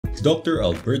Dr.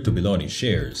 Alberto Bellone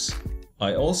shares,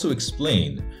 I also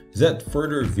explained that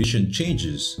further vision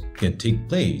changes can take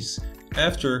place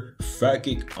after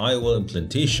phakic IOL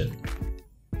implantation.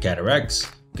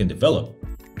 Cataracts can develop,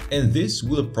 and this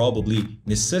will probably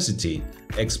necessitate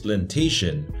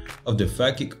explantation of the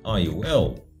phakic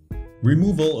IOL,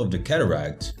 removal of the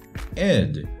cataract,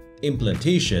 and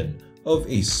implantation of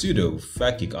a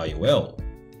pseudophakic IOL.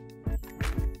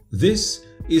 This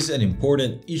is an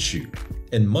important issue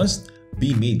and must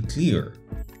be made clear,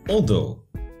 although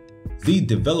the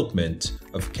development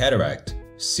of cataract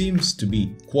seems to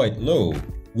be quite low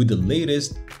with the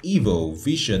latest EVO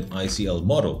Visian ICL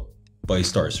model by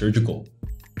STAAR Surgical.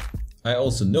 I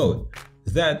also note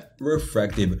that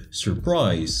refractive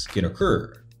surprise can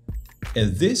occur,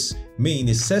 and this may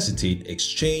necessitate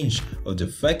exchange of the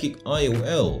phakic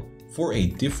IOL for a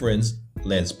different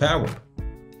lens power.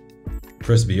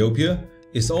 Presbyopia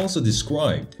is also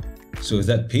described so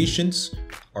that patients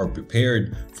are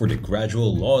prepared for the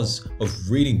gradual loss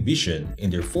of reading vision in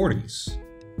their 40s.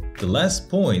 The last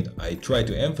point I try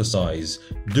to emphasize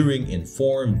during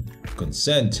informed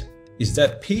consent is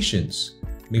that patients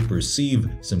may perceive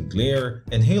some glare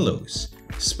and halos,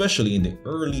 especially in the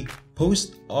early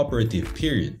post-operative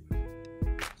period.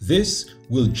 This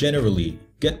will generally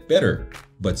get better,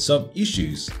 but some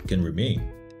issues can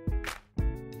remain.